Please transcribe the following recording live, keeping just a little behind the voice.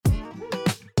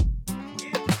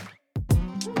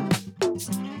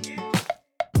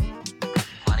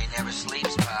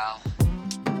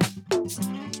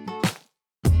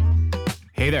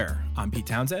Hey there, I'm Pete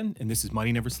Townsend, and this is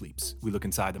Money Never Sleeps. We look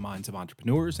inside the minds of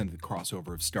entrepreneurs and the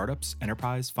crossover of startups,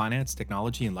 enterprise, finance,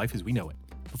 technology, and life as we know it.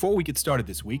 Before we get started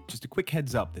this week, just a quick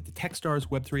heads up that the Techstars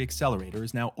Web3 Accelerator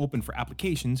is now open for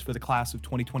applications for the class of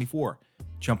 2024.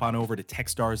 Jump on over to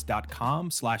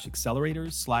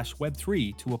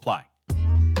techstars.com/accelerators/web3 to apply.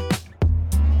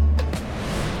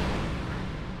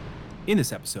 In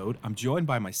this episode, I'm joined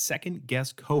by my second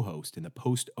guest co-host in the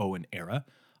post-Owen era,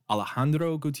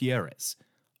 Alejandro Gutierrez.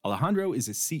 Alejandro is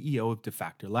the CEO of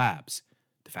Defactor Labs.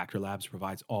 Defactor Labs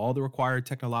provides all the required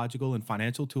technological and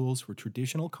financial tools for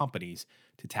traditional companies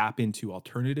to tap into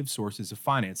alternative sources of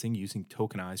financing using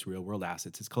tokenized real-world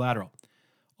assets as collateral.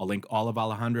 I'll link all of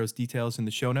Alejandro's details in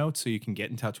the show notes so you can get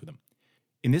in touch with him.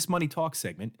 In this Money Talk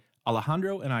segment,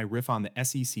 Alejandro and I riff on the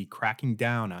SEC cracking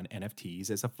down on NFTs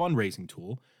as a fundraising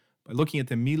tool by looking at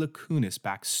the Mila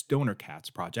Kunis-backed Stoner Cats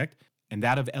project and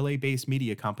that of LA-based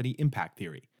media company Impact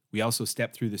Theory. We also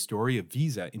step through the story of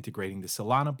Visa integrating the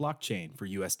Solana blockchain for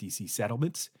USDC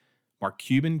settlements, Mark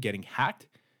Cuban getting hacked,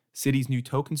 Citi's new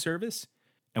token service,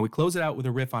 and we close it out with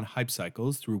a riff on hype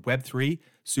cycles through Web3,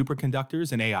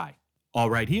 superconductors, and AI. All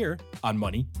right here on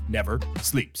Money Never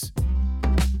Sleeps.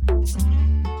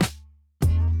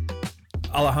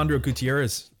 Alejandro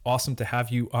Gutierrez, awesome to have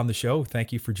you on the show.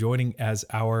 Thank you for joining as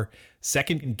our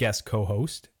second guest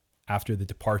co-host after the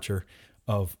departure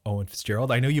of Owen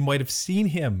Fitzgerald. I know you might have seen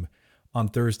him on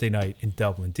Thursday night in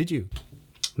Dublin. Did you?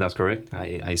 That's correct.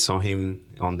 I saw him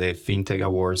on the FinTech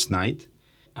Awards night.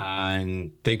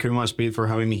 And thank you very much, Pete, for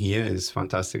having me here. It's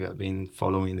fantastic. I've been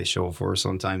following the show for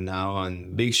some time now,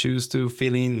 and big shoes to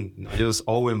fill in, not just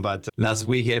Owen, but last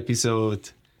week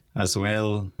episode as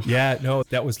well. Yeah, no,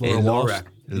 that was Laura Walsh.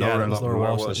 Laura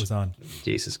Walsh that was on.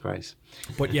 Jesus Christ.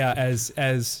 But yeah,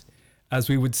 as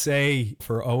we would say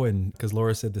for Owen, because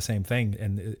Laura said the same thing,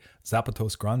 and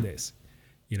Zapatos Grandes,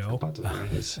 you know,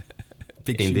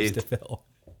 big Indeed. shoes to fill.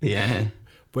 Yeah.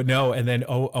 But no, and then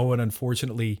Owen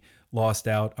unfortunately lost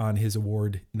out on his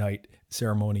award night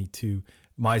ceremony to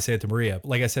Mai Santa Maria.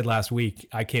 Like I said last week,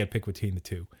 I can't pick between the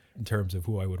two in terms of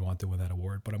who I would want to win that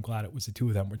award, but I'm glad it was the two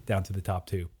of them were down to the top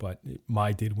two. But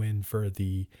Mai did win for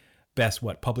the best,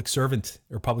 public servant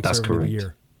of the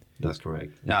year. That's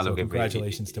correct. Yeah, so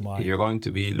congratulations to Mai. You're going to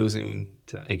be losing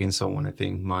against someone. I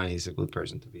think Mai is a good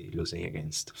person to be losing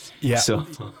against. Yeah, so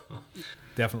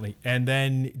definitely. And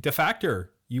then Defactor,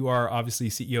 you are obviously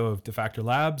CEO of Defactor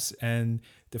Labs, and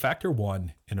Defactor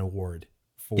won an award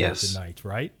for the night,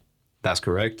 right? That's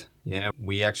correct. Yeah,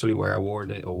 we actually were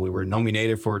awarded, or we were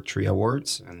nominated for 3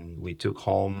 awards, and we took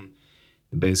home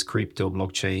the best crypto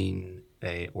blockchain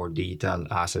or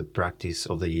digital asset practice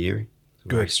of the year.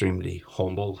 We're extremely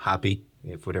humble, happy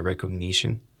for the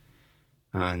recognition.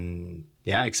 And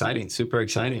yeah, exciting, super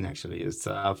exciting actually. It's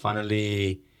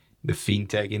finally the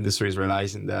fintech industry is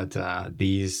realizing that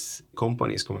these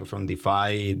companies coming from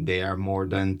DeFi, they are more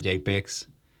than JPEGs,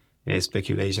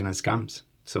 speculation and scams.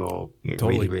 So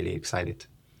really, really excited.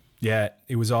 Yeah,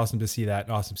 it was awesome to see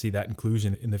that. Awesome to see that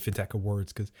inclusion in the FinTech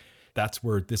Awards, because that's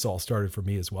where this all started for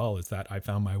me as well, is that I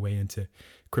found my way into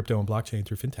crypto and blockchain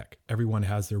through FinTech. Everyone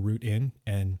has their root in.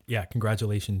 And yeah,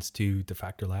 congratulations to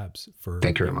Defactor Labs for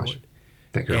Thank you very much.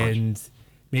 Thank you very much. And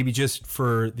maybe just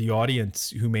for the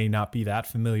audience who may not be that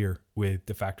familiar with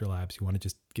Defactor Labs, you want to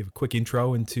just give a quick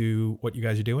intro into what you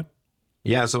guys are doing?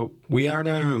 Yeah, so we are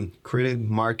the credit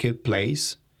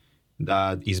marketplace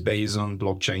that is based on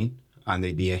blockchain. And the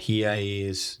idea here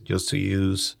is just to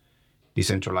use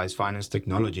decentralized finance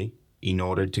technology in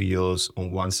order to use, on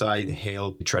one side,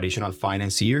 help traditional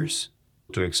financiers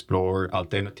to explore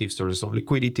alternative sources of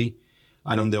liquidity.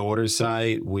 And on the other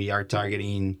side, we are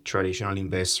targeting traditional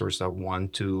investors that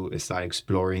want to start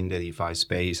exploring the DeFi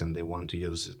space, and they want to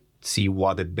just see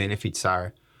what the benefits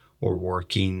are of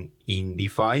working in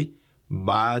DeFi,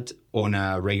 but on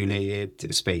a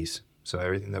regulated space. So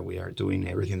everything that we are doing,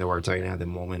 everything that we're targeting at the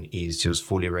moment is just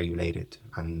fully regulated.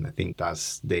 And I think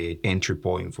that's the entry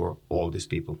point for all these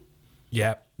people.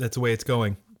 Yeah, that's the way it's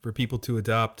going. For people to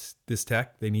adopt this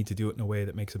tech, they need to do it in a way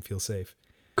that makes them feel safe.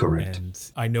 Correct.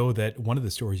 And I know that one of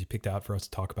the stories you picked out for us to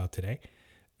talk about today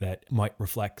that might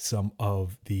reflect some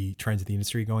of the trends of the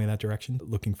industry going in that direction.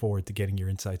 Looking forward to getting your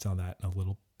insights on that in a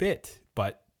little bit.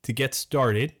 But to get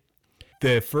started,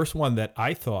 the first one that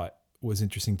I thought was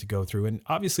interesting to go through, and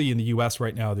obviously in the US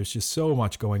right now, there's just so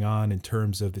much going on in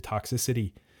terms of the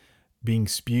toxicity being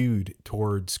spewed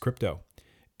towards crypto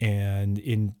and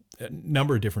in a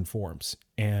number of different forms.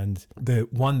 And the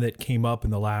one that came up in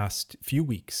the last few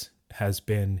weeks has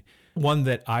been one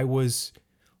that I was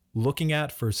looking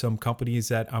at for some companies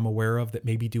that I'm aware of that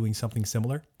may be doing something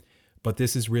similar. But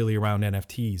this is really around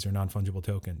NFTs or non-fungible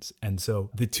tokens. And so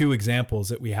the two examples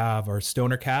that we have are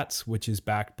Stoner Cats, which is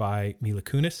backed by Mila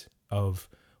Kunis of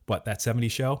that 70s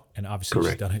show. And obviously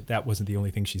she's done it. That wasn't the only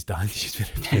thing she's done. She's been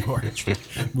in a few more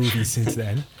movies since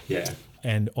then. Yeah.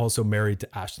 And also married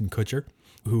to Ashton Kutcher,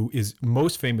 who is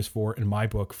most famous for, in my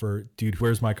book, for Dude,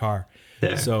 Where's My Car?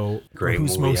 Yeah. So great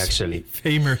who's movie, most actually.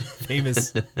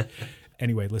 famous.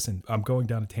 Anyway, listen, I'm going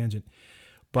down a tangent.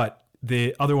 But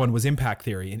the other one was Impact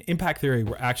Theory. And Impact Theory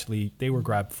they were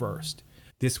grabbed first.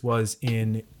 This was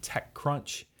in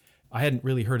TechCrunch. I hadn't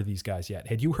really heard of these guys yet.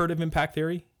 Had you heard of Impact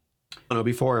Theory? No,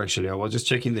 before actually. I was just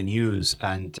checking the news,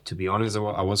 and to be honest,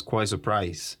 I was quite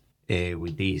surprised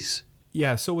with these.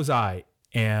 Yeah, so was I.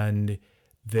 And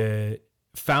the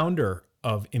founder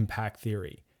of Impact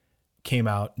Theory came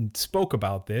out and spoke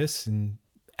about this and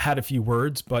had a few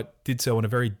words, but did so in a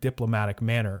very diplomatic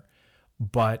manner.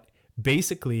 But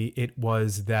basically, it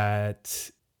was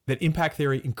that Impact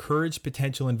Theory encouraged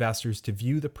potential investors to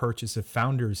view the purchase of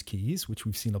founders' keys, which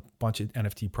we've seen a bunch of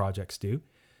NFT projects do,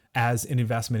 as an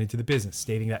investment into the business,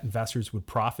 stating that investors would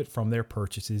profit from their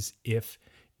purchases if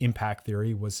Impact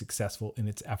Theory was successful in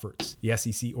its efforts. The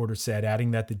SEC order said,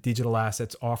 adding that the digital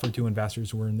assets offered to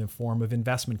investors were in the form of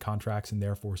investment contracts and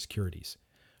therefore securities.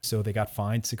 So they got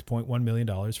fined $6.1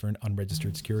 million for an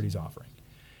unregistered securities offering.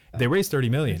 They raised $30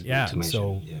 million. Yeah.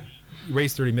 So you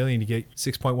raise $30 million, you get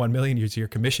 $6.1 million to your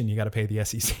commission, you got to pay the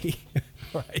SEC.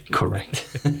 Right?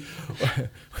 Correct.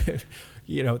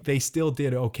 They still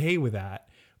did okay with that.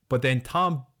 But then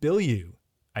Tom Bilyeu,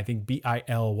 I think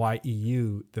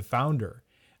Bilyeuu, the founder,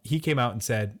 he came out and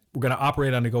said, we're going to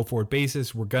operate on a go-forward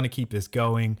basis. We're going to keep this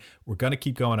going. We're going to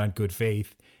keep going on good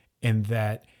faith. And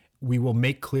that we will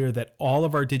make clear that all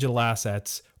of our digital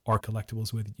assets are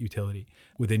collectibles with utility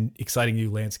within exciting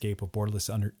new landscape of borderless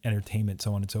entertainment,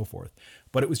 so on and so forth.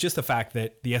 But it was just the fact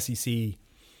that the SEC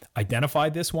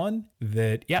identified this one,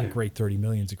 that, great, 30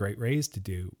 million is a great raise to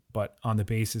do. But on the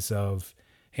basis of,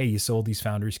 hey, you sold these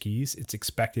founders' keys, it's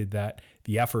expected that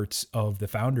the efforts of the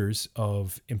founders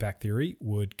of Impact Theory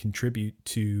would contribute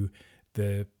to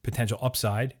the potential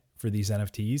upside for these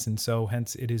NFTs. And so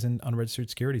hence it is an unregistered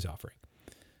securities offering.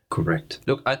 Correct.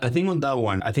 Look, I think on that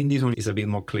one, I think this one is a bit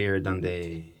more clear than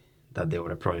the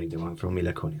other project, the one from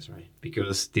Mila Kunis, right?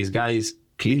 Because these guys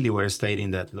clearly were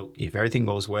stating that, look, if everything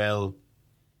goes well,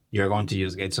 you're going to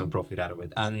just get some profit out of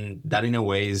it. And that in a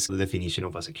way is the definition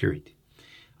of a security.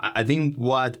 I think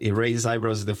what it raises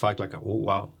eyebrows is the fact like, oh,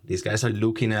 wow, these guys are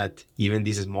looking at even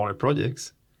these smaller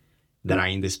projects that are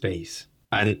in the space.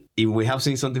 And if we have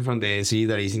seen something from the SE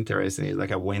that is interesting, it's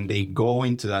like when they go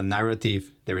into that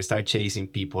narrative, they will start chasing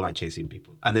people.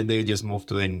 And then they just move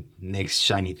to the next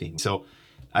shiny thing. So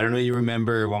I don't know if you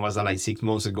remember, when was that, like 6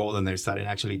 months ago, then they started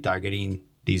actually targeting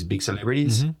these big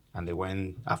celebrities. Mm-hmm. And they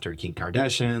went after Kim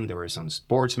Kardashian. There were some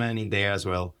sportsmen in there as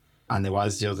well. And it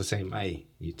was just the same, hey,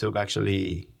 you took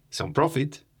actually some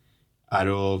profit out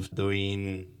of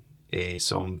doing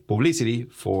some publicity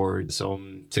for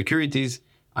some securities,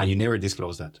 and you never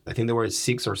disclosed that. I think there were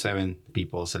 6 or 7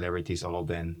 people, celebrities, all of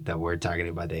them, that were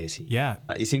targeted by the SEC. Yeah.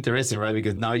 It's interesting, right?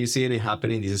 Because now you see it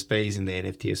happening in this space, in the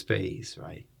NFT space,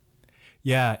 right?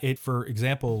 Yeah. For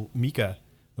example, Mika,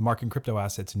 the market in crypto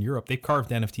assets in Europe, they've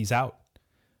carved NFTs out,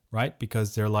 right?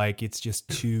 Because they're like, it's just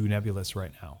too nebulous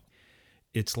right now.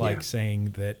 It's like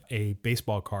saying that a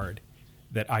baseball card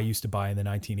that I used to buy in the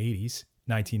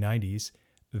 1990s,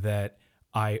 that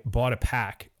I bought a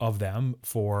pack of them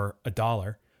for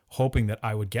 $1, hoping that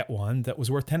I would get one that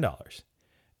was worth $10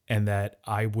 and that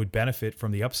I would benefit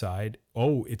from the upside.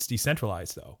 Oh, it's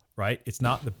decentralized though, right? It's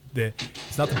not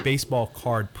it's not the baseball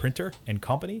card printer and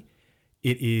company.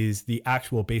 It is the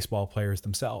actual baseball players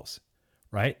themselves,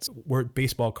 right? So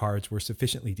baseball cards were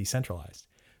sufficiently decentralized.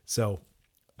 So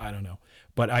I don't know.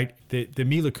 But the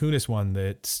Mila Kunis one,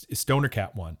 the Stoner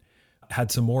Cat one,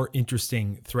 had some more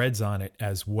interesting threads on it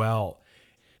as well.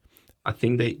 I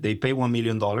think they paid $1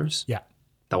 million. Yeah.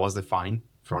 That was the fine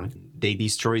from it. They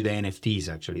destroyed the NFTs,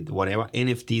 actually. Whatever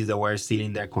NFTs that were still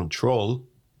in their control,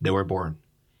 they were born.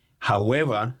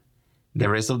 However, the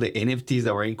rest of the NFTs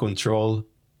that were in control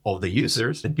of the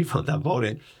users, the people that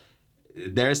voted,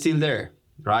 they're still there,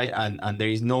 right? And there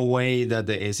is no way that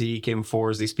the SE can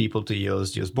force these people to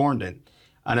just burn them.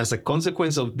 And as a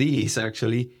consequence of this,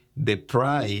 actually, the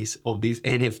price of these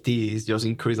NFTs just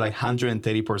increased like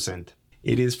 130%.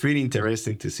 It is pretty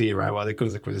interesting to see, right, what the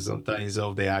consequences sometimes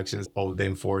of the actions of the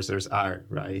enforcers are,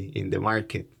 right, in the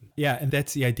market. Yeah, and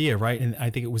that's the idea, right? And I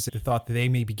think it was the thought that they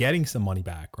may be getting some money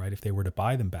back, right, if they were to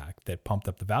buy them back, that pumped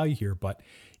up the value here. But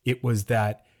it was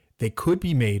that they could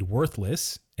be made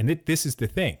worthless And this is the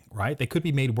thing, right? They could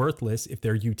be made worthless if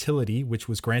their utility, which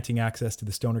was granting access to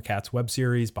the Stoner Cats web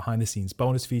series, behind the scenes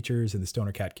bonus features in the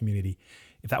Stoner Cat community,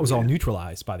 if that was all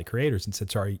neutralized by the creators and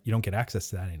said, sorry, you don't get access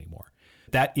to that anymore.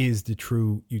 That is the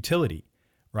true utility,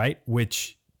 right?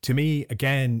 Which to me,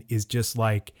 again, is just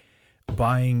like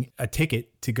buying a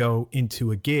ticket to go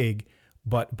into a gig,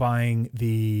 but buying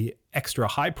the extra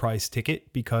high price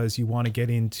ticket because you want to get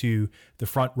into the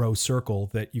front row circle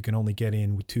that you can only get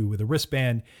into with a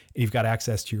wristband, and you've got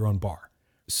access to your own bar.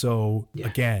 So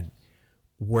again,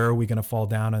 where are we going to fall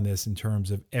down on this in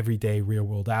terms of everyday real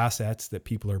world assets that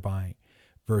people are buying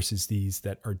versus these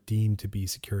that are deemed to be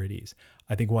securities?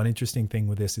 I think one interesting thing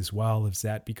with this as well is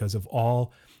that because of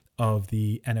all of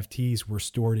the NFTs were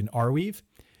stored in Arweave,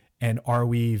 and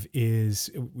Arweave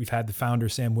we've had the founder,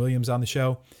 Sam Williams, on the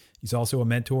show. He's also a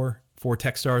mentor for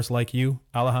Techstars like you,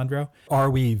 Alejandro.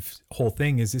 Arweave's whole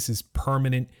thing is this is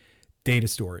permanent data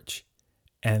storage.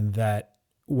 And that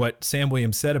what Sam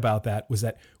Williams said about that was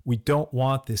that we don't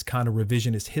want this kind of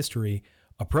revisionist history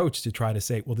approach to try to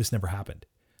say, well, this never happened,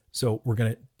 so we're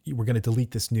gonna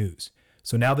delete this news.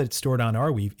 So now that it's stored on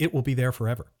Arweave, it will be there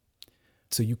forever.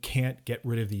 So you can't get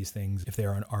rid of these things if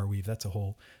they're on Arweave. That's a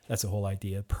whole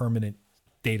idea. Permanent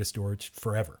data storage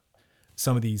forever.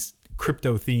 Some of these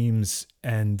crypto themes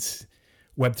and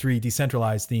Web3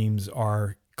 decentralized themes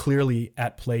are clearly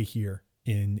at play here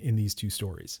in these two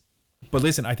stories. But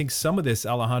listen, I think some of this,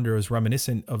 Alejandro, is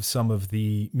reminiscent of some of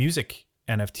the music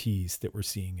NFTs that we're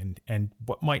seeing and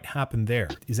what might happen there.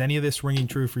 Is any of this ringing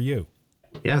true for you?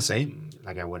 Yeah, same.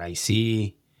 Like when I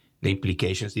see the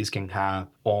implications this can have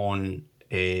on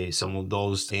some of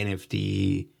those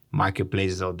NFT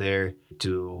marketplaces out there,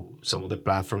 to some of the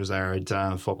platforms that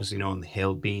are focusing on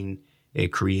helping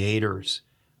creators,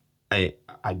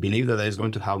 I believe that is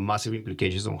going to have massive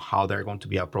implications on how they're going to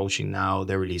be approaching now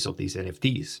the release of these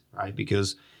NFTs, right?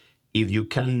 Because if you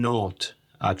cannot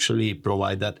actually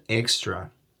provide that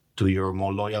extra to your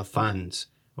more loyal fans,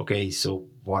 okay, so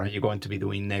what are you going to be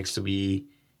doing next to be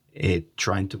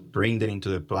trying to bring them into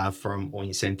the platform or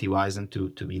incentivize them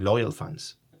to be loyal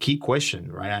fans? Key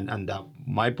question, right? And that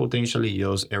might potentially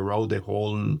just erode the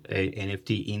whole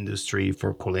NFT industry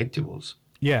for collectibles.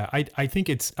 Yeah, I think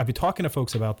I've been talking to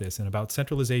folks about this and about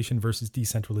centralization versus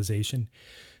decentralization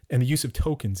and the use of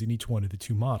tokens in each one of the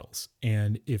two models.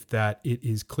 And if that it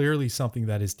is clearly something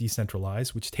that is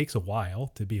decentralized, which takes a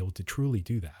while to be able to truly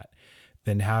do that,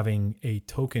 then having a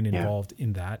token involved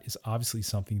in that is obviously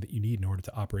something that you need in order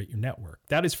to operate your network.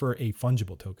 That is for a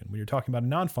fungible token. When you're talking about a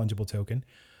non-fungible token,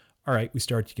 all right, we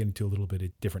start to get into a little bit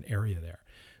of different area there.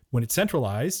 When it's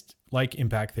centralized, like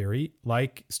Impact Theory,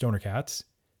 like Stoner Cats,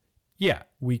 yeah,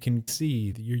 we can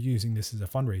see that you're using this as a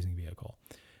fundraising vehicle.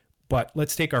 But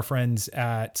let's take our friends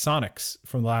at Sonics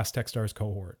from the last Techstars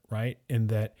cohort, right? In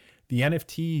that the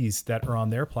NFTs that are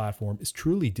on their platform is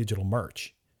truly digital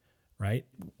merch, right?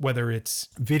 Whether it's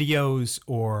videos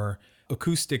or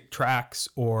acoustic tracks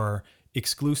or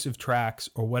exclusive tracks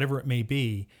or whatever it may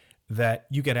be that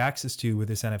you get access to with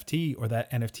this NFT, or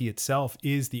that NFT itself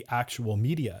is the actual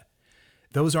media.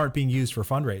 Those aren't being used for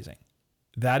fundraising.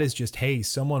 That is just, hey,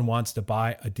 someone wants to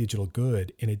buy a digital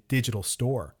good in a digital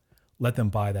store. Let them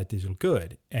buy that digital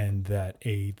good, and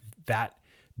that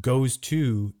goes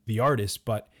to the artist,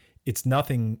 but it's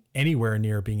nothing anywhere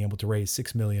near being able to raise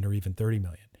 6 million or even 30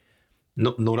 million.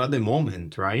 Not at the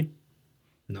moment, right?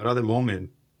 Not at the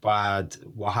moment. But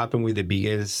what happened with the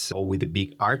biggest or with the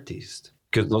big artists?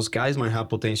 Because those guys might have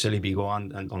potentially be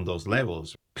going on those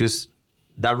levels. Because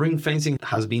that ring fencing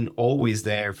has been always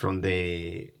there from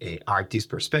the artist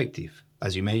perspective.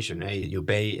 As you mentioned, hey, you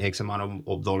pay X amount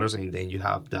of dollars and then you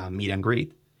have the meet and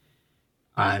greet.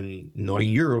 And not in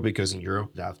Europe, because in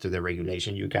Europe, after the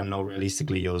regulation, you cannot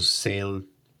realistically just sell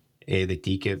the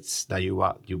tickets that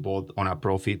you bought on a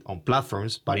profit on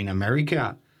platforms. But in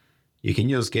America, you can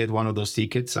just get one of those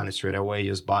tickets and straight away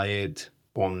just buy it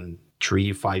on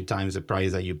 3-5 times the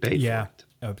price that you paid for it.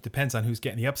 It depends on who's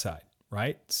getting the upside,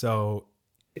 right? So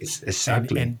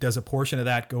exactly. And does a portion of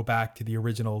that go back to the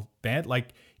original band?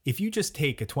 Like if you just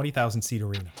take a 20,000 seat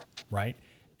arena, right?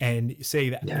 And say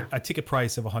that a ticket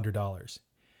price of $100,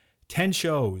 10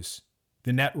 shows,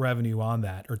 the net revenue on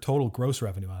that, or total gross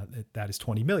revenue on that is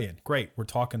 20 million. Great. We're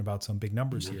talking about some big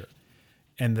numbers here.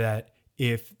 And that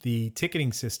if the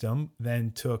ticketing system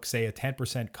then took, say, a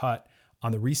 10% cut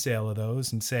on the resale of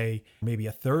those, and say maybe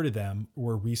a third of them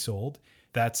were resold,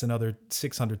 that's another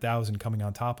 600,000 coming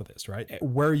on top of this, right?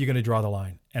 Where are you going to draw the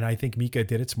line? And I think Mika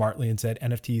did it smartly and said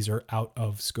NFTs are out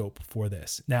of scope for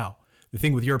this. Now, the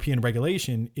thing with European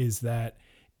regulation is that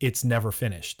it's never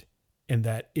finished, and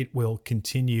that it will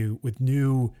continue with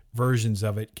new versions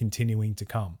of it continuing to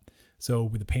come. So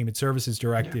with the Payment Services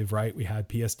Directive, right, we had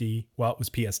PSD. Well, it was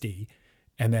PSD.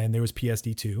 And then there was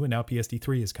PSD2, and now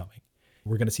PSD3 is coming.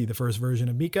 We're going to see the first version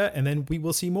of MiCA, and then we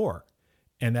will see more.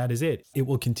 And that is it. It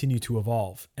will continue to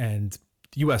evolve. And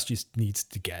the US just needs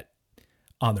to get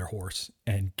on their horse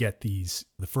and get the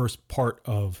first part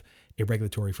of a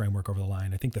regulatory framework over the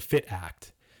line. I think the FIT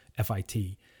Act,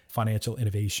 FIT, Financial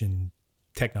Innovation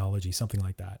Technology, something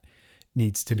like that,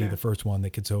 needs to be the first one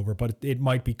that gets over. But it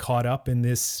might be caught up in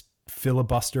this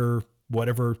filibuster,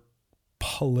 whatever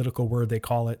political word they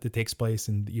call it, that takes place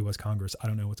in the US Congress. I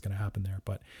don't know what's going to happen there,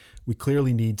 but we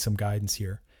clearly need some guidance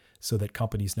here so that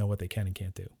companies know what they can and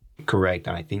can't do. Correct.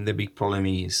 And I think the big problem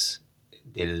is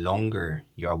the longer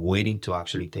you are waiting to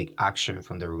actually take action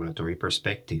from the regulatory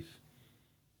perspective,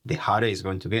 the harder it's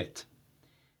going to get,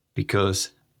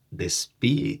 because the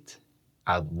speed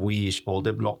at which all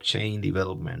the blockchain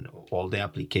development, all the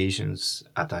applications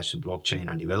attached to blockchain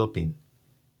are developing,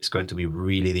 is going to be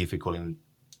really difficult in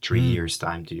 3 years'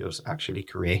 time to just actually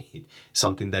create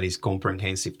something that is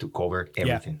comprehensive to cover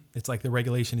everything. Yeah. It's like the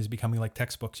regulation is becoming like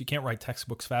textbooks. You can't write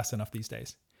textbooks fast enough these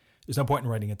days. There's no point in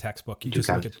writing a textbook. You just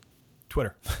look at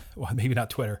Twitter. Well, maybe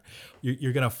not Twitter.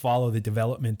 You're going to follow the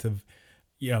development of,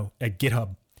 at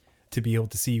GitHub to be able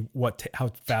to see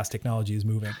how fast technology is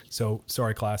moving. So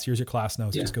sorry, class, here's your class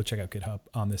notes. Just go check out GitHub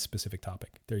on this specific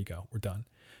topic. There you go. We're done.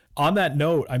 On that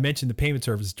note, I mentioned the Payment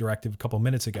Services Directive a couple of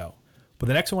minutes ago. But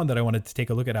the next one that I wanted to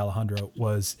take a look at, Alejandro,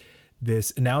 was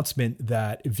this announcement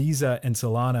that Visa and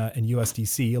Solana and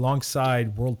USDC,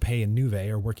 alongside WorldPay and Nuvei,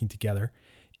 are working together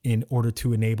in order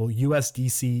to enable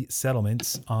USDC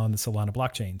settlements on the Solana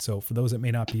blockchain. So for those that may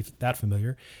not be that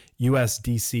familiar,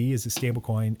 USDC is a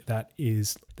stablecoin that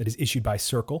is issued by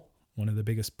Circle, one of the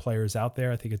biggest players out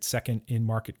there. I think it's second in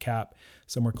market cap,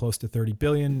 somewhere close to 30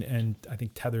 billion. And I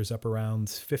think Tether's up around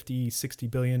 50, 60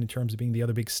 billion in terms of being the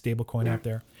other big stablecoin out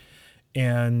there.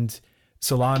 And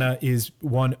Solana is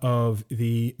one of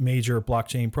the major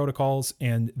blockchain protocols,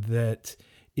 and that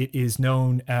it is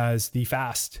known as the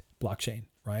fast blockchain,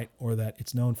 right? Or that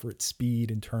it's known for its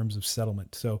speed in terms of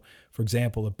settlement. So, for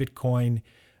example, a Bitcoin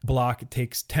block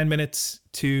takes 10 minutes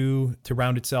to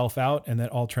round itself out, and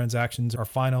that all transactions are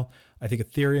final. I think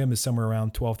Ethereum is somewhere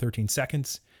around 12, 13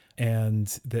 seconds, and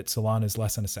that Solana is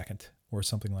less than a second or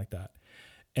something like that.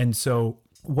 And so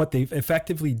what they've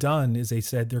effectively done is they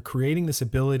said they're creating this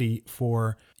ability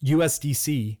for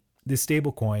USDC, this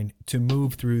stablecoin, to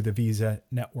move through the Visa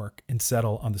network and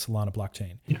settle on the Solana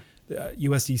blockchain. Yeah.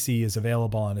 USDC is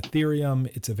available on Ethereum.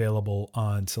 It's available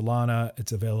on Solana.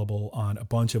 It's available on a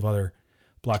bunch of other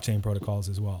blockchain protocols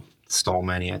as well. So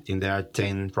many. I think there are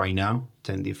 10 right now,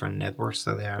 10 different networks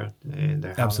that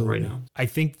they're Absolutely. Right now. I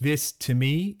think this, to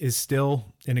me, is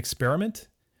still an experiment.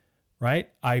 Right?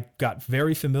 I got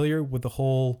very familiar with the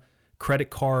whole credit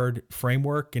card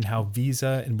framework and how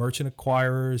Visa and merchant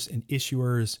acquirers and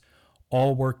issuers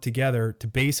all work together to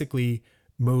basically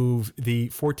move the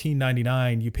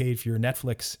 $14.99 you paid for your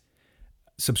Netflix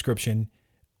subscription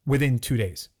within 2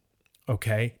 days.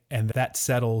 Okay. And that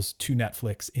settles to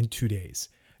Netflix in 2 days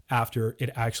after it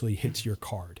actually hits your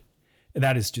card. And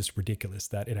that is just ridiculous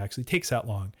that it actually takes that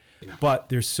long. Yeah. But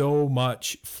there's so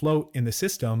much float in the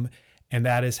system. And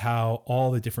that is how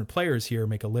all the different players here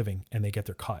make a living and they get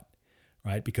their cut,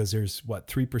 right? Because there's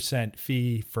 3%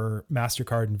 fee for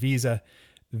MasterCard and Visa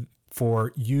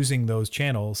for using those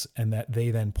channels, and that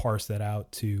they then parse that out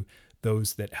to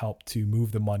those that help to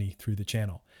move the money through the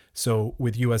channel. So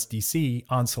with USDC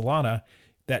on Solana,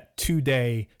 that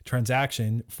 2-day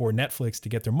transaction for Netflix to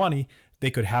get their money,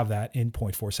 they could have that in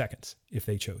 0.4 seconds if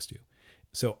they chose to.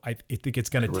 So I think it's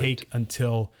going to take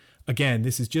until, again,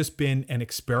 this has just been an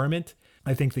experiment.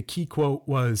 I think the key quote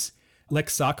was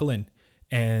Lex Sokolin,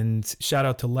 and shout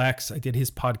out to Lex. I did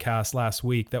his podcast last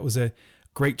week. That was a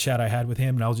great chat I had with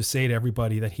him. And I'll just say to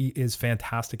everybody that he is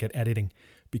fantastic at editing,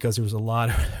 because there was a lot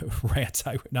of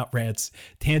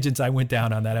tangents I went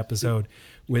down on that episode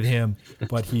with him,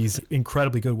 but he's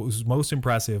incredibly good. What was most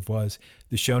impressive was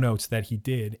the show notes that he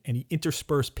did, and he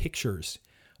interspersed pictures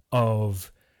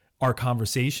of our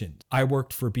conversation. I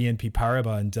worked for BNP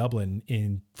Paribas in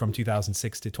Dublin from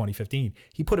 2006 to 2015.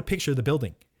 He put a picture of the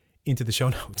building into the show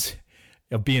notes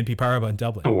of BNP Paribas in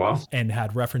Dublin. Oh, wow. And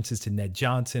had references to Ned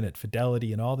Johnson at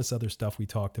Fidelity and all this other stuff we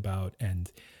talked about,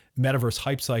 and metaverse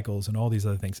hype cycles and all these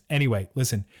other things. Anyway,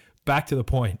 listen, back to the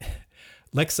point.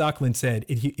 Lex Sokolin said,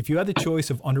 if you had the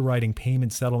choice of underwriting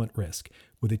payment settlement risk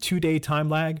with a 2-day time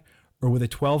lag or with a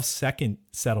 12-second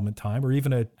settlement time, or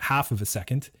even a half of a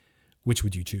second, which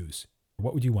would you choose?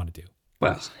 What would you want to do?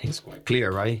 Well, it's quite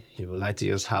clear, right? You would like to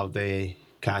just have the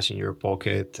cash in your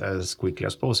pocket as quickly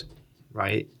as possible,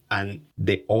 right? And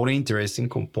the other interesting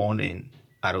component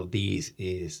out of these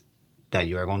is that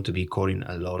you are going to be cutting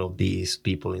a lot of these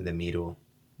people in the middle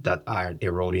that are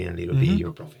eroding a little bit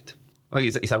your profit. Like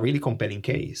it's a really compelling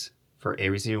case for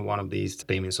every single one of these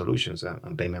payment solutions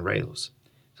and payment rails.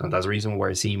 So that's the reason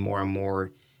we're seeing more and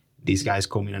more these guys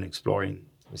coming and exploring.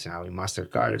 We have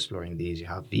MasterCard exploring these. You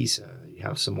have Visa. You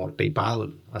have some more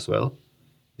PayPal as well.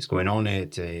 It's going on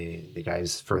at the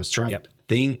guys from Stripe.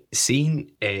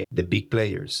 Seeing the big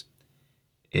players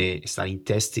starting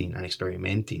testing and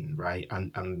experimenting, right?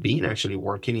 And being actually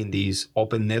working in these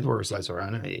open networks like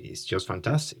Solana is just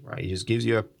fantastic, right? It just gives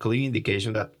you a clear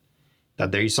indication that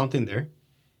there is something there.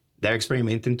 They're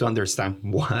experimenting to understand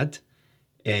what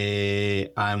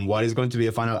and what is going to be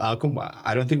the final outcome.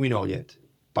 I don't think we know yet,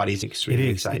 but it's extremely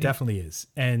exciting. It definitely is.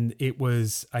 And it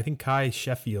was, I think, Kai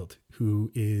Sheffield,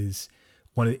 who is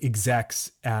one of the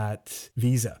execs at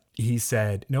Visa. He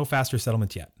said, no faster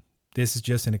settlements yet. This is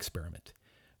just an experiment.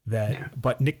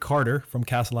 But Nick Carter from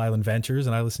Castle Island Ventures,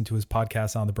 and I listen to his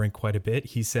podcast On the Brink quite a bit,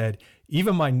 he said,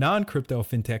 even my non-crypto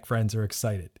fintech friends are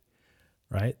excited,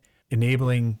 right?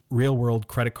 Enabling real world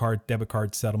credit card, debit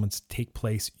card settlements take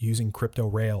place using crypto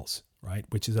rails, right?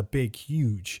 Which is a big,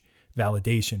 huge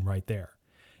validation right there.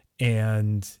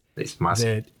 And it's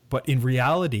massive. But in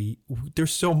reality,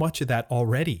 there's so much of that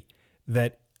already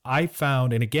that I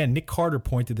found, and again, Nick Carter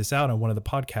pointed this out on one of the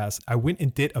podcasts. I went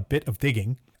and did a bit of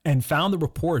digging and found the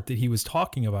report that he was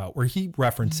talking about where he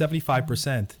referenced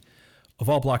 75% of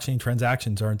all blockchain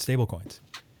transactions are in stablecoins.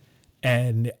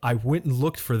 And I went and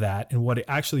looked for that, and what it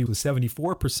actually was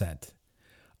 74%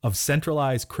 of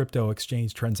centralized crypto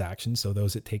exchange transactions, so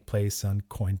those that take place on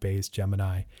Coinbase,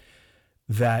 Gemini,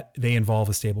 that they involve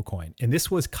a stablecoin. And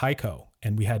this was Kaiko,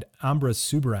 and we had Ambra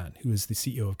Subbaran, who is the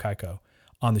CEO of Kaiko,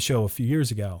 on the show a few years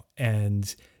ago.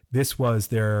 And this was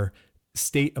their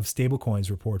State of Stablecoins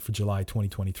report for July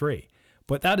 2023.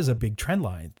 But that is a big trend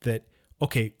line that,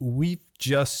 okay, we've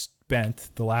just spent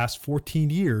the last 14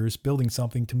 years building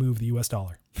something to move the US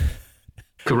dollar.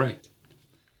 Correct.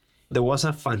 There was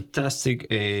a fantastic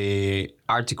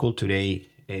article today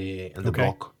in the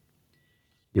blog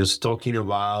just talking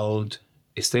about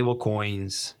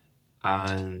stablecoins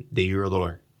and the euro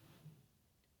dollar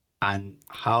and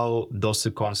how those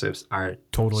two concepts are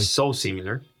totally so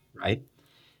similar, right?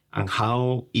 And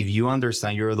how, if you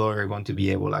understand euro dollar, you're going to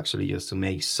be able actually just to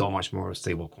make so much more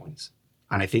stablecoins.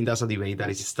 And I think that's a debate that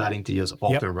is starting to just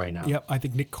open right now. Yep. I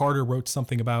think Nick Carter wrote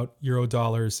something about euro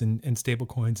dollars and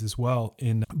stablecoins as well.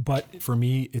 But for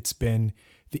me, it's been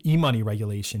the e-money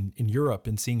regulation in Europe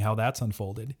and seeing how that's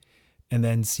unfolded. And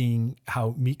then seeing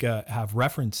how Mika have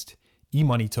referenced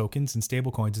e-money tokens and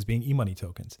stablecoins as being e-money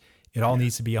tokens. It all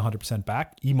needs to be 100%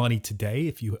 back. E-money today,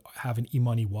 if you have an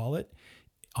e-money wallet,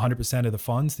 100% of the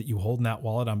funds that you hold in that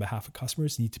wallet on behalf of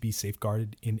customers need to be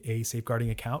safeguarded in a safeguarding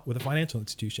account with a financial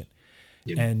institution.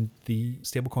 Yep. And the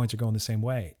stablecoins are going the same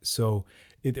way. So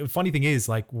the funny thing is,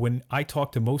 like when I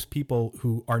talk to most people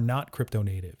who are not crypto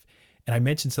native and I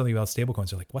mention something about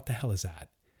stablecoins, they're like, what the hell is that?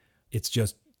 It's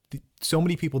just so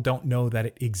many people don't know that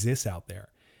it exists out there.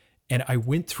 And I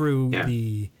went through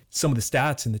some of the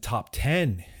stats in the top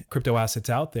 10 crypto assets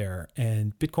out there,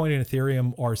 and Bitcoin and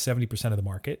Ethereum are 70% of the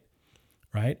market,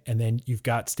 right? And then you've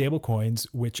got stablecoins,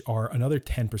 which are another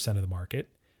 10% of the market.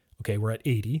 Okay, we're at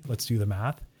 80. Let's do the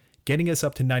math. Getting us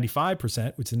up to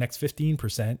 95%, which is the next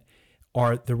 15%,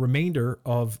 are the remainder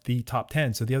of the top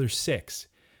 10. So the other 6,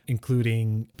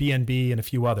 including BNB and a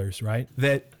few others, right?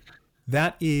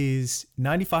 That is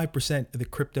 95% of the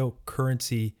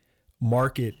cryptocurrency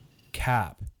market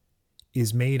cap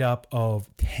is made up of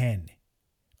 10.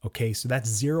 Okay, so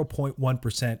that's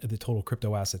 0.1% of the total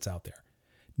crypto assets out there.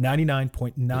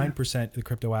 99.9% of the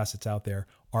crypto assets out there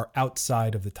are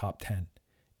outside of the top 10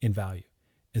 in value.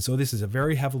 And so this is a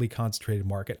very heavily concentrated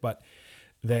market, but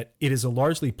that it is a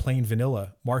largely plain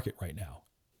vanilla market right now.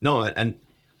 No, and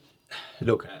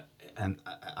look, and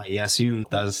I assume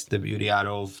that's the beauty out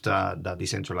of the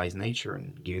decentralized nature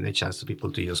and giving the chance to people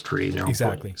to just create their own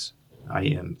projects. I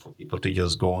am for people to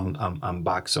just go on and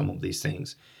back some of these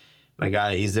things. Like,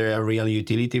 is there a real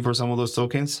utility for some of those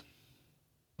tokens?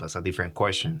 That's a different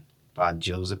question. But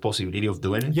just the possibility of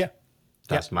doing it,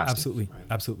 that's massive. Absolutely, right?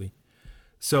 Absolutely.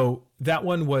 So that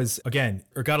one was, again,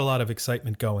 got a lot of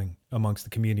excitement going amongst the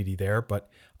community there. But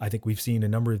I think we've seen a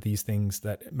number of these things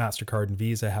that MasterCard and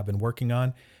Visa have been working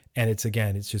on. And it's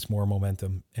just more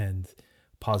momentum and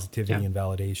positivity and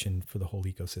validation for the whole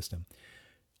ecosystem.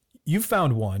 You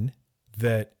found one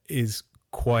that is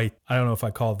quite, I don't know if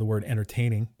I call it the word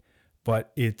entertaining,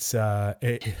 but it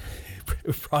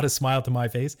brought a smile to my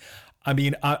face. I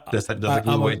mean, that's a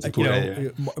good way to put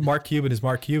it. Mark Cuban is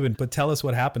Mark Cuban, but tell us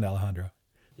what happened, Alejandro.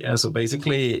 Yeah, so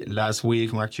basically last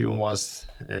week, Mark Cuban was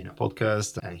in a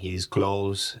podcast and he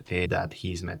disclosed that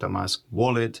his MetaMask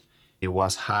wallet, it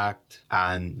was hacked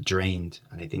and drained.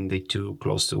 And I think they took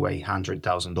close to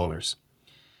 $800,000.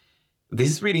 This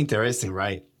is really interesting,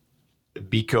 right?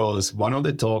 Because one of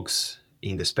the talks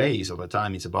in the space all the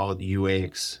time is about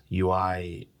UX,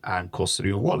 UI, and custody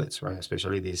of wallets, right?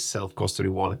 Especially these self-custody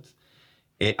wallets.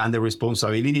 And the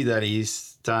responsibility that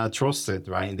is trusted,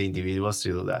 right, in the individuals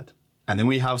to do that. And then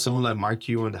we have someone like Mark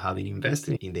Cuban that have been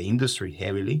investing in the industry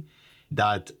heavily,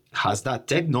 that has that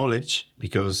tech knowledge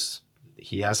because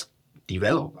he has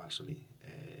developed actually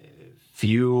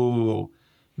few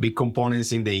big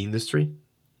components in the industry,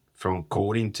 from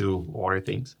coding to other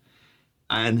things.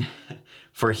 And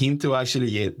for him to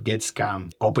actually get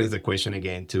scammed opens the question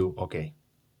again to, okay,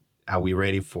 are we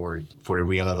ready for a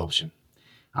real adoption?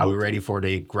 Are we ready for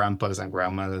the grandpas and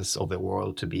grandmothers of the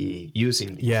world to be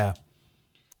using this? Yeah,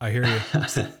 I hear you.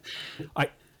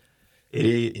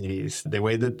 It is. The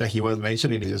way that he was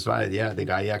mentioning is just right. Yeah, the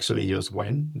guy actually just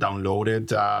went, downloaded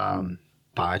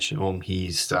patch on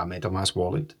his MetaMask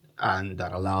wallet, and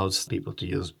that allows people to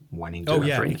use one into Oh,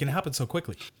 yeah, it can happen so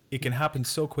quickly. It can happen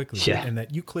so quickly. Yeah. And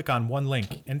that you click on one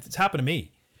link, and it's happened to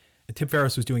me. And Tim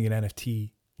Ferriss was doing an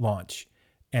NFT launch,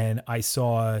 and I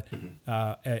saw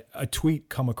a tweet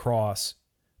come across,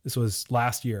 this was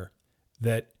last year,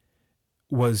 that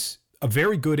was a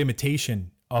very good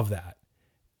imitation of that.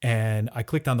 And I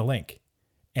clicked on the link.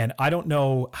 And I don't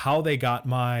know how they got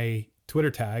my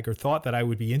Twitter tag or thought that I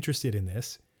would be interested in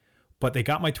this, but they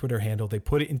got my Twitter handle. They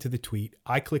put it into the tweet.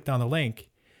 I clicked on the link,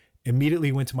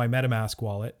 immediately went to my MetaMask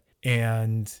wallet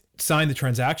and signed the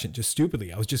transaction just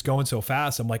stupidly. I was just going so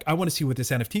fast. I'm like, I want to see what this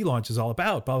NFT launch is all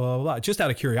about, blah, blah, blah, blah. Just out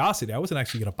of curiosity. I wasn't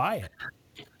actually going to buy it.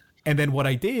 And then what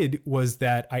I did was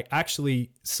that I actually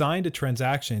signed a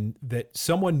transaction that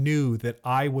someone knew that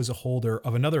I was a holder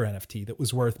of another NFT that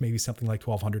was worth maybe something like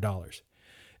 $1,200.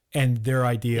 And their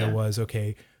idea was,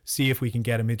 okay, see if we can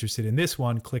get them interested in this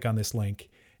one, click on this link,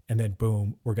 and then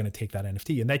boom, we're going to take that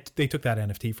NFT. And they took that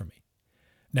NFT from me.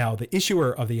 Now, the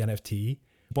issuer of the NFT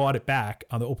bought it back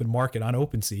on the open market on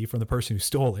OpenSea from the person who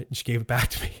stole it, and she gave it back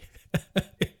to me.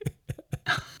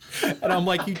 And I'm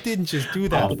like, you didn't just do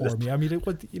that for me. I mean, it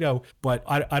was, but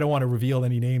I don't want to reveal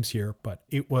any names here, but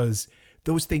it was,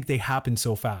 those things, they happen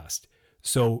so fast.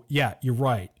 So yeah, you're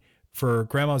right. For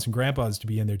grandmas and grandpas to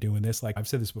be in there doing this, like I've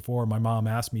said this before, my mom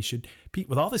asked me, Pete,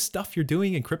 with all this stuff you're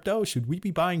doing in crypto, should we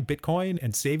be buying Bitcoin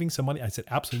and saving some money? I said,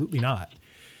 absolutely not.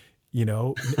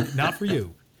 Not for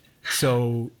you.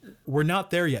 So we're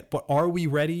not there yet, but are we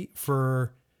ready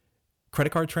for credit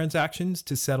card transactions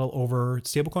to settle over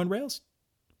stablecoin rails?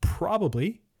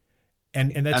 Probably.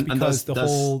 And that's because the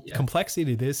whole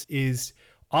complexity of this is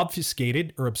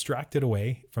obfuscated or abstracted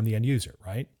away from the end user,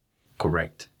 right?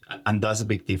 Correct. And that's a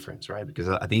big difference, right? Because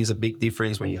I think it's a big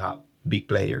difference when you have big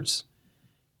players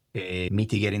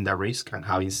mitigating that risk and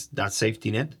having that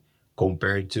safety net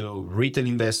compared to retail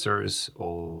investors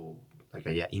or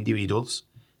individuals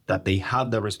that they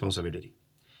have that responsibility.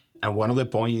 And one of the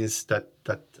points that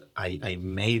I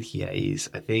made here is,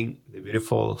 I think the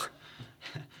beautiful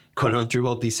conundrum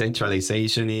about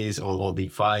decentralization is, or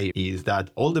DeFi, is that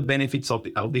all the benefits of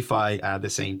DeFi are at the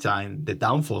same time the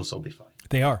downfalls of DeFi.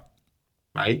 They are.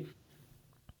 Right?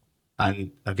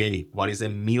 And okay, what is the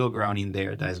middle ground in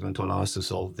there that is going to allow us to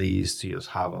solve these, to just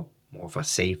have more of a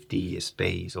safety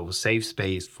space, or a safe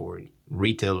space for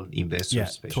retail investors? Yeah,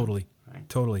 especially, totally. right?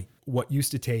 Totally. What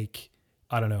used to take,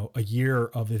 I don't know, a year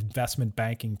of investment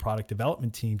banking product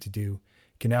development team to do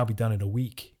can now be done in a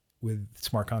week with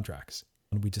smart contracts.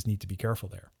 And we just need to be careful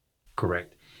there.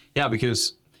 Correct. Yeah,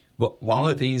 because one of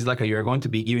the things, you're going to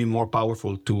be giving more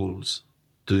powerful tools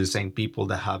to the same people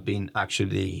that have been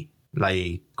actually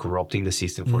corrupting the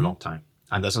system for a long time.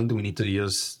 And that's something we need to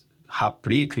just have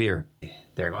pretty clear.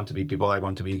 There are going to be people that are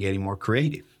going to be getting more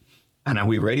creative. And are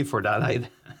we ready for that either?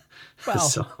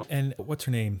 Well, and what's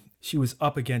her name? She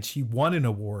won an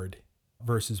award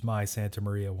versus my Santa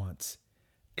Maria once.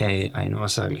 I know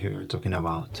exactly who you're talking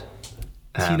about.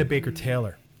 Tina Baker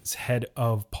Taylor is head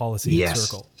of policy at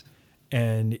Circle.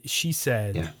 And she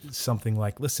said something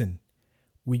like, listen,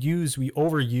 we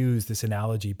overuse this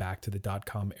analogy back to the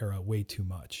 .com era way too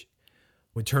much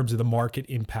in terms of the market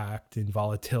impact and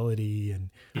volatility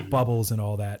and bubbles and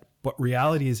all that. But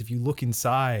reality is, if you look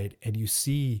inside and you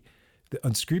see the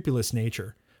unscrupulous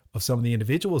nature of some of the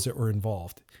individuals that were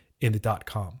involved in the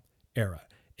 .com era,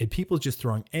 and people just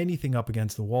throwing anything up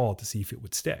against the wall to see if it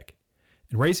would stick,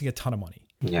 and raising a ton of money,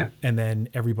 and then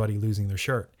everybody losing their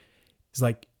shirt. It's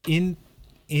like in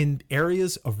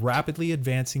areas of rapidly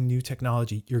advancing new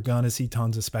technology, you're going to see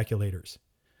tons of speculators.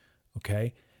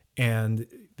 Okay. And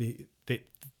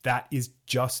That is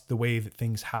just the way that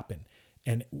things happen.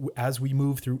 And as we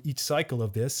move through each cycle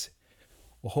of this,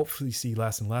 we'll hopefully see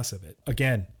less and less of it.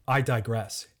 Again, I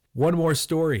digress. One more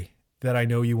story that I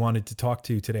know you wanted to talk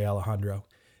to today, Alejandro.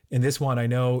 And this one I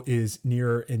know is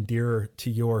nearer and dearer to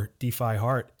your DeFi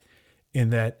heart, in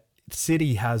that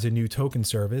Citi has a new token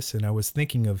service. And I was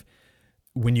thinking of,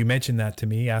 when you mentioned that to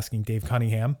me, asking Dave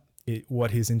Cunningham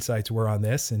what his insights were on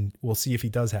this, and we'll see if he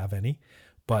does have any.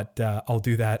 But I'll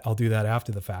do that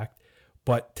after the fact.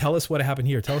 But tell us what happened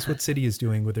here. Tell us what Citi is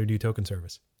doing with their new token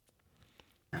service.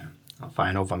 I'll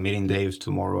find out. I'm meeting Dave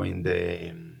tomorrow in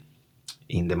the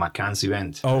McCann's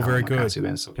event. Oh, very good. McCann's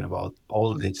event, talking about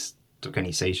all this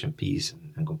tokenization piece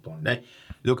and component.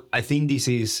 Look, I think this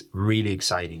is really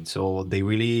exciting. So they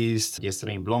released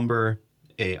yesterday in Bloomberg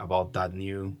about that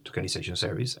new tokenization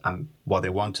service. And what they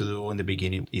want to do in the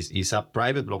beginning is a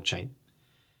private blockchain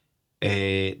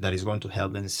that is going to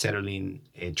help them settling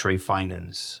trade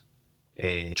finance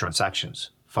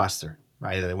transactions faster,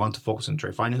 right? They want to focus on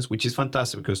trade finance, which is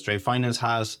fantastic because trade finance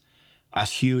has a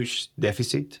huge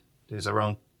deficit. There's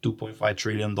around $2.5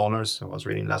 trillion. I was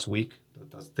reading last week.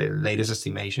 That's the latest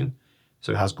estimation.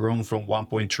 So it has grown from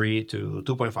 1.3 to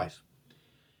 2.5.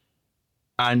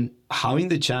 And having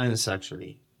the chance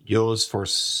actually, just for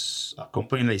a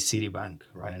company like Citibank,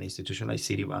 right, an institution like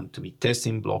Citibank, to be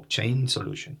testing blockchain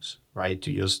solutions, right,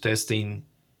 to just testing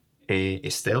a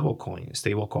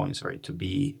stablecoins, right, to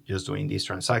be just doing this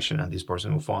transaction and this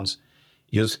personal funds,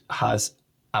 just has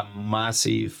a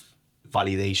massive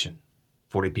validation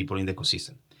for the people in the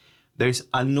ecosystem. There's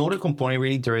another component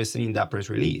really interesting in that press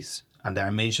release, and they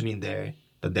are mentioning there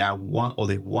that they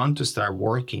want to start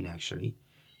working actually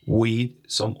with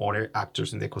some other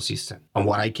actors in the ecosystem. And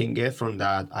what I can get from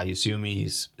that, I assume,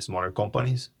 is smaller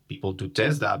companies, people to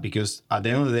test that, because at the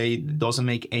end of the day, it doesn't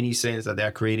make any sense that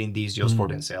they're creating these just for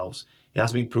themselves. It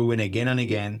has been proven again and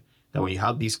again that when you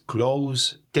have these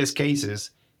closed test cases,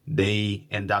 they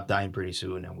end up dying pretty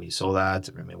soon. And we saw that,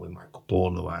 remember, with Marco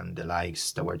Polo and the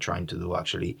likes that were trying to do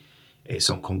actually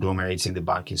some conglomerates in the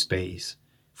banking space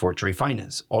for trade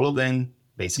finance. All of them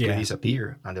basically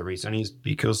disappear. And the reason is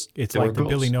because it's like the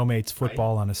Billy No Mates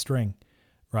football on a string,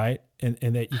 right? And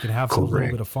that you can have some little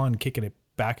bit of fun kicking it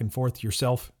back and forth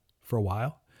yourself for a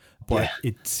while, but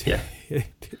the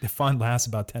fun lasts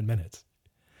about 10 minutes.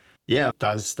 Yeah,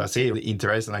 that's it.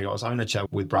 Interesting. Like I was having a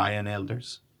chat with Brian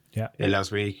Elders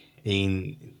last week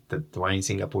in the one in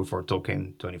Singapore for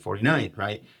Token 2049,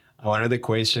 right? And one of the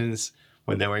questions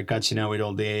when they were catching up with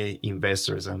all the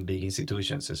investors and big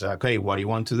institutions is, okay, what do you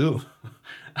want to do?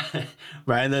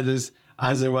 Brian Elders'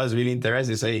 answer was really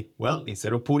interesting. Say, well,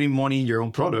 instead of putting money in your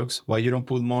own products, why you don't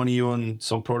put money on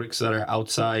some products that are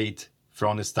outside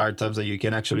from the startups that you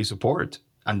can actually support?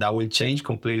 And that will change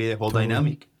completely the whole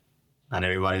dynamic. And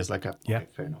everybody's like, okay,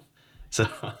 fair enough.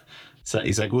 So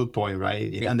it's a good point,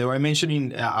 right? And they were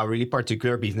mentioning a really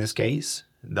particular business case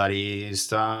that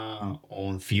is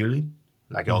on fueling,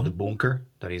 like all the bunker,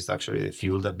 that is actually the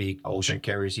fuel that big ocean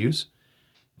carriers use.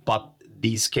 But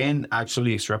this can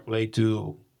actually extrapolate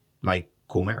to like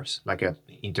commerce, like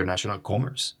international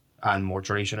commerce and more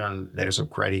traditional letters of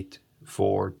credit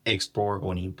for export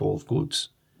or import of goods.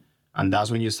 And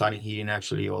that's when you start hitting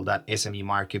actually all that SME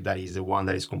market that is the one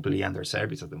that is completely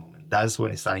underserviced at the moment. That's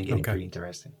when it's starting getting pretty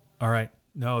interesting. All right.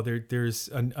 No, there's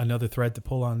another thread to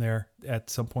pull on there at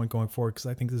some point going forward, because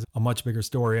I think this is a much bigger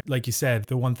story. Like you said,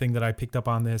 the one thing that I picked up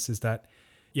on this is that,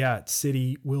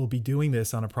 Citi will be doing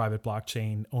this on a private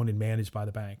blockchain owned and managed by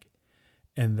the bank,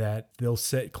 and that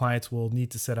clients will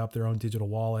need to set up their own digital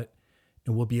wallet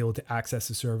and will be able to access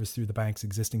the service through the bank's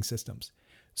existing systems.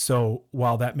 So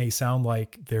while that may sound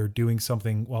like they're doing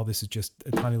something, while this is just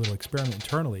a tiny little experiment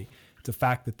internally, the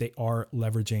fact that they are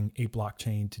leveraging a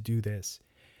blockchain to do this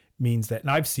means that, and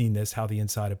I've seen this, how the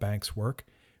inside of banks work.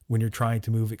 When you're trying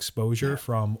to move exposure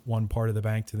from one part of the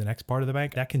bank to the next part of the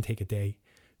bank, that can take a day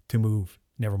to move,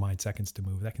 never mind seconds to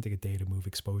move. That can take a day to move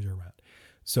exposure around.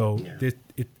 So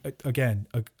again,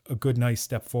 a good, nice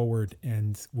step forward,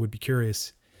 and would be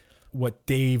curious what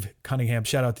Dave Cunningham,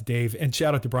 shout out to Dave, and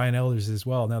shout out to Brian Elders as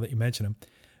well, now that you mention him.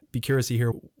 Be curious to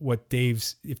hear what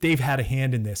if Dave had a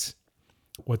hand in this.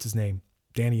 What's his name?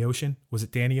 Danny Ocean? Was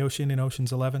it Danny Ocean in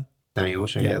Ocean's 11? Danny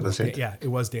Ocean, that's it. Yeah, it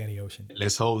was Danny Ocean.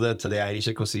 Let's hope that the Irish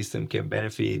ecosystem can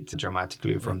benefit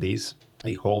dramatically from this.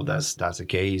 I hope that's the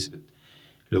case. But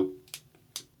look,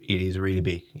 it is really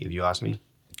big, if you ask me.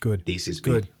 Good. This is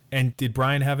good. Big. And did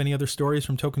Brian have any other stories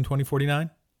from Token 2049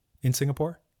 in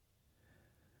Singapore?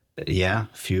 Yeah,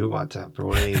 few, but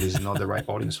probably it is not the right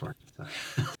audience for it.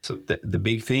 So the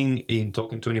big thing in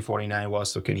Token 2049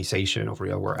 was tokenization of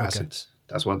real world assets.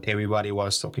 That's what everybody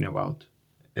was talking about.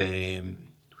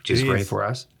 which is It great is. for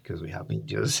us because we have been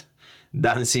just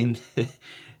dancing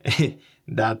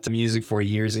that music for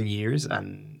years and years.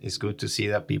 And it's good to see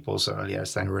that people suddenly are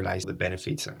starting to realize the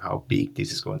benefits and how big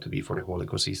this is going to be for the whole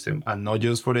ecosystem. And not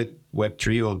just for the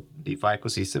Web3 or DeFi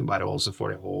ecosystem, but also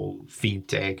for the whole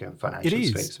fintech and It financial is.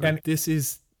 space. Right? And this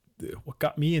is what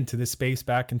got me into this space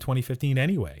back in 2015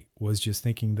 anyway, was just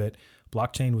thinking that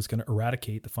blockchain was going to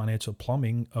eradicate the financial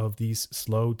plumbing of these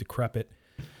slow, decrepit,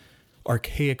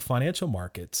 archaic financial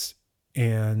markets,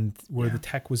 and where the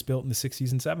tech was built in the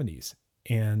 60s and 70s.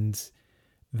 And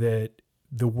that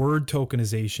the word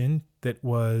tokenization that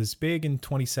was big in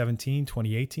 2017,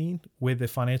 2018 with the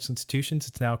financial institutions,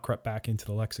 it's now crept back into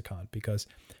the lexicon because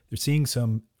they're seeing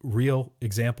some real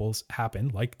examples happen,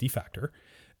 like Defactor,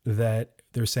 that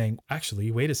they're saying,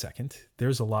 actually, wait a second,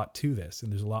 there's a lot to this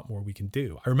and there's a lot more we can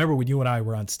do. I remember when you and I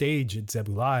were on stage at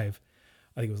Zebu Live,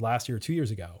 I think it was last year or 2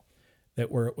 years ago,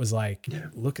 that where it was like,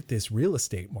 look at this real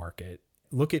estate market.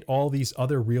 Look at all these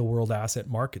other real world asset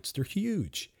markets. They're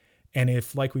huge. And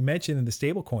if, like we mentioned in the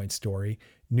stablecoin story,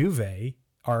 Nuve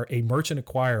are a merchant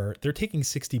acquirer, they're taking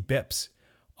 60 bips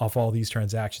off all these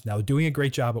transactions. Now, they're doing a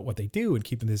great job at what they do and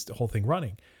keeping this whole thing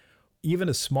running. Even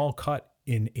a small cut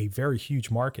in a very huge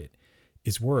market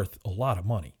is worth a lot of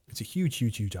money. It's a huge,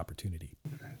 huge, huge opportunity.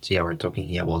 So we're talking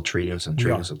here about trillions and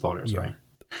trillions of dollars, right?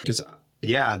 Because,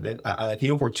 I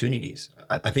think opportunities.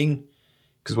 I think,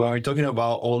 because when we're talking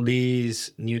about all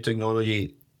these new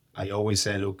technology, I always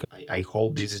say, look, I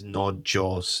hope this is not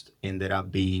just ended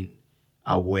up being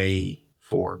a way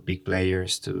for big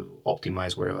players to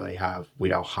optimize whatever they have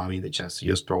without having the chance to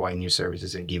just provide new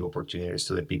services and give opportunities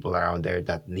to the people around there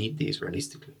that need this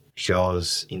realistically.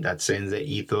 Because in that sense, the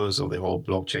ethos of the whole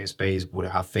blockchain space would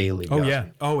have failed.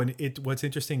 And what's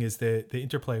interesting is the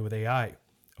interplay with AI,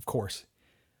 of course.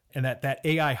 And that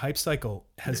AI hype cycle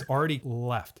has already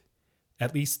left,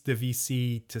 at least the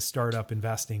VC to startup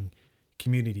investing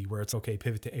community, where it's okay,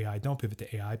 pivot to AI, don't pivot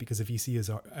to AI, because the VC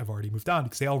have already moved on,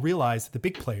 because they all realize that the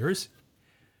big players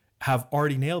have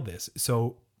already nailed this.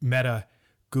 So Meta,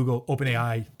 Google,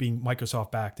 OpenAI being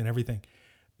Microsoft backed and everything,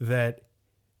 that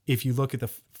if you look at the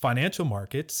financial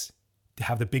markets, to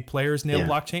have the big players nail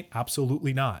blockchain,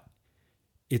 absolutely not.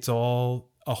 It's all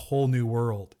a whole new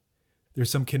world. There's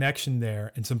some connection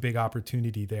there and some big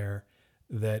opportunity there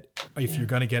that if you're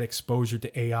going to get exposure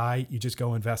to AI, you just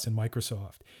go invest in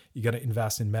Microsoft. You got to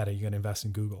invest in Meta. You got to invest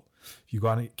in Google. If you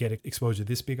want to get exposure to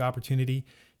this big opportunity,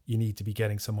 you need to be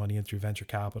getting some money in through venture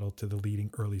capital to the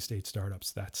leading early stage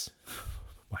startups. That's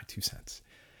my 2 cents.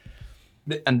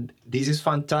 And this is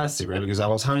fantastic, right? Because I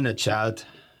was having a chat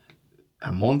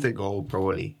a month ago,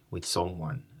 probably, with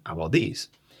someone about this.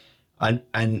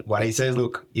 And what I said,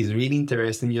 look, it's really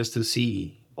interesting just to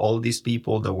see all these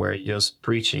people that were just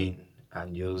preaching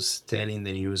and just telling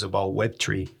the news about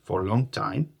Web3 for a long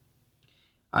time.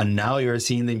 And now you're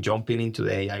seeing them jumping into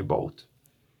the AI boat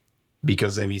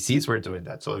because the VCs were doing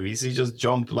that. So the VCs just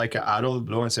jumped like out of the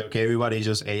blue and said, okay, everybody's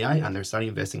just AI, and they're starting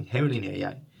investing heavily in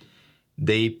AI.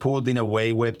 They put in a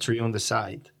way Web3 on the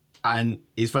side. And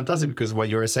it's fantastic because what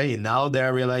you're saying, now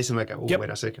they're realizing like, oh, wait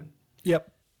a second.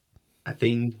 I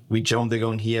think we jumped the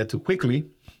gun here too quickly.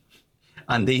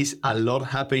 And there's a lot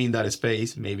happening in that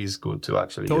space. Maybe it's good to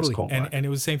actually just come back. And it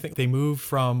was the same thing. They moved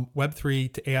from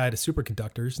Web3 to AI to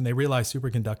superconductors, and they realized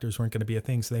superconductors weren't going to be a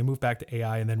thing. So they moved back to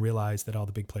AI and then realized that all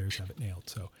the big players have it nailed.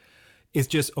 So it's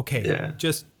just, okay,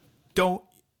 just don't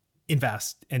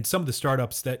invest. And some of the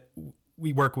startups that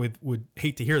we work with would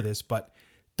hate to hear this, but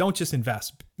don't just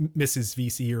invest, Mrs.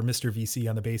 VC or Mr. VC,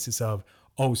 on the basis of,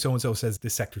 oh, so-and-so says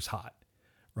this sector's hot.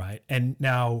 Right. And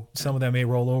now some of them may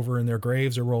roll over in their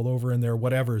graves or roll over in their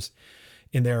whatevers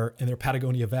in their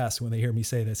Patagonia vests when they hear me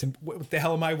say this. And what the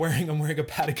hell am I wearing? I'm wearing a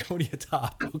Patagonia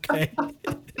top. Okay.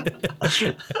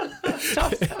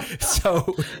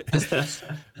 So,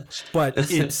 but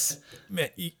it's,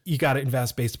 you got to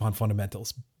invest based upon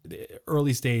fundamentals. The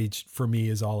early stage for me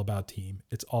is all about team.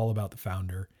 It's all about the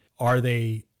founder. Are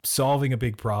they solving a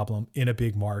big problem in a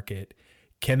big market?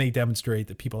 Can they demonstrate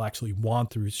that people actually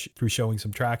want through showing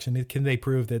some traction? Can they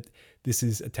prove that this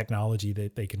is a technology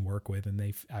that they can work with and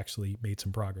they've actually made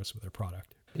some progress with their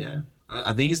product? Yeah.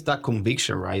 I think it's that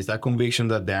conviction, right? It's that conviction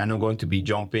that they are not going to be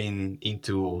jumping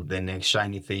into the next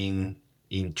shiny thing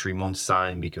in 3 months'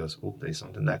 time because there's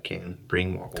something that can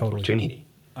bring more opportunity.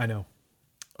 I know.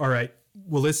 All right.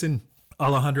 Well, listen,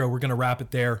 Alejandro, we're going to wrap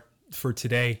it there for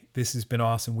today. This has been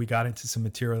awesome. We got into some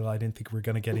material I didn't think we were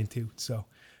going to get into. So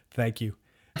thank you.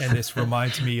 And this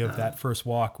reminds me of that first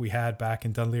walk we had back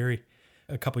in Dunleary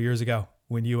a couple years ago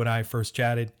when you and I first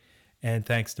chatted. And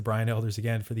thanks to Brian Elders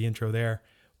again for the intro there.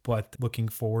 But looking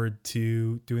forward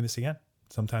to doing this again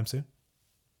sometime soon.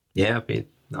 Yeah, Pete.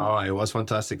 No, it was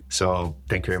fantastic. So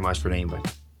thank you very much for the invite.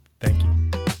 Thank you.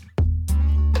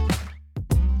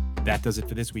 That does it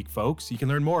for this week, folks. You can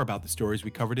learn more about the stories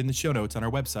we covered in the show notes on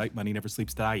our website,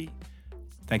 moneyneversleeps.ie.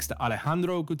 Thanks to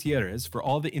Alejandro Gutierrez for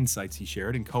all the insights he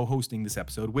shared in co-hosting this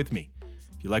episode with me.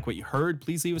 If you like what you heard,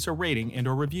 please leave us a rating and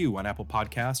or review on Apple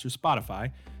Podcasts or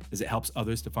Spotify, as it helps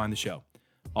others to find the show.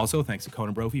 Also, thanks to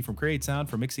Conan Brophy from Create Sound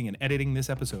for mixing and editing this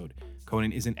episode.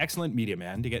 Conan is an excellent media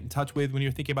man to get in touch with when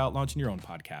you're thinking about launching your own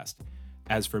podcast.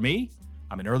 As for me,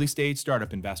 I'm an early-stage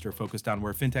startup investor focused on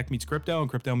where fintech meets crypto and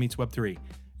crypto meets Web3,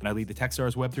 and I lead the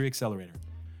Techstars Web3 Accelerator.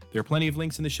 There are plenty of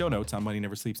links in the show notes on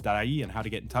moneyneversleeps.ie on how to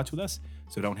get in touch with us,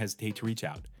 so don't hesitate to reach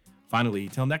out. Finally,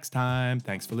 till next time,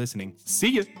 thanks for listening. See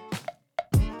ya!